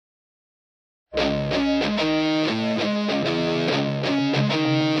Hello,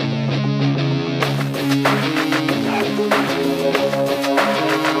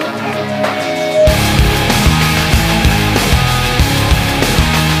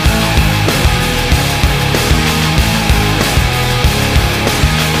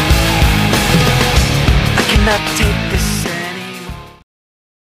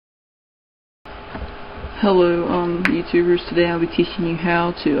 YouTubers. Today I'll be teaching you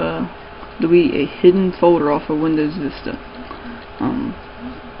how to delete a hidden folder off of Windows Vista.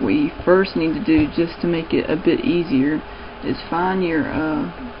 What you first need to do, just to make it a bit easier, is find your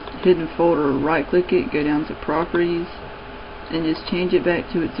hidden folder, right click it, go down to Properties, and just change it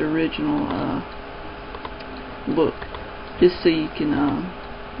back to its original look, just so you can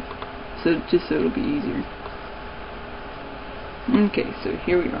just so it'll be easier. Okay, so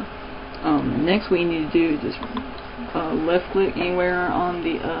here we are. Next what you need to do is just left click anywhere on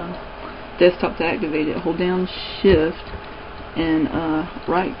the desktop to activate it, hold down shift and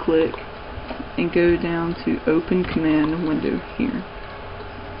right click and go down to open command window here,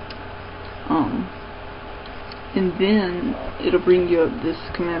 and then it'll bring you up this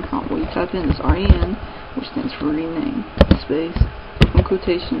command prompt where you type in this REN, which stands for rename, space, open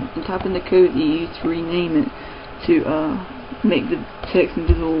quotation, and type in the code you use to rename it to make the text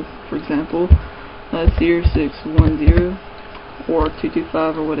invisible, for example 0610 or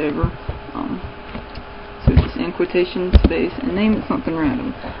 225 or whatever. So just in quotation space and name it something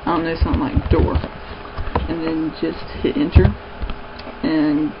random. I don't know, something like door, and then just hit enter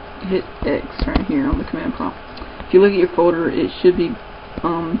and hit X right here on the command prompt. If you look at your folder, it should be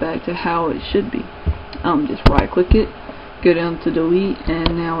back to how it should be. Just right click it, go down to delete,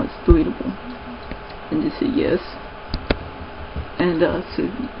 and now it's deletable, and just hit yes. And so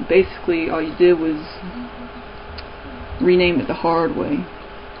basically all you did was rename it the hard way.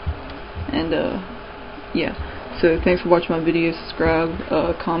 And yeah, so thanks for watching my video. Subscribe,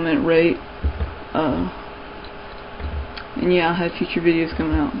 comment, rate, and yeah, I'll have future videos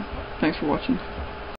coming out. Thanks for watching.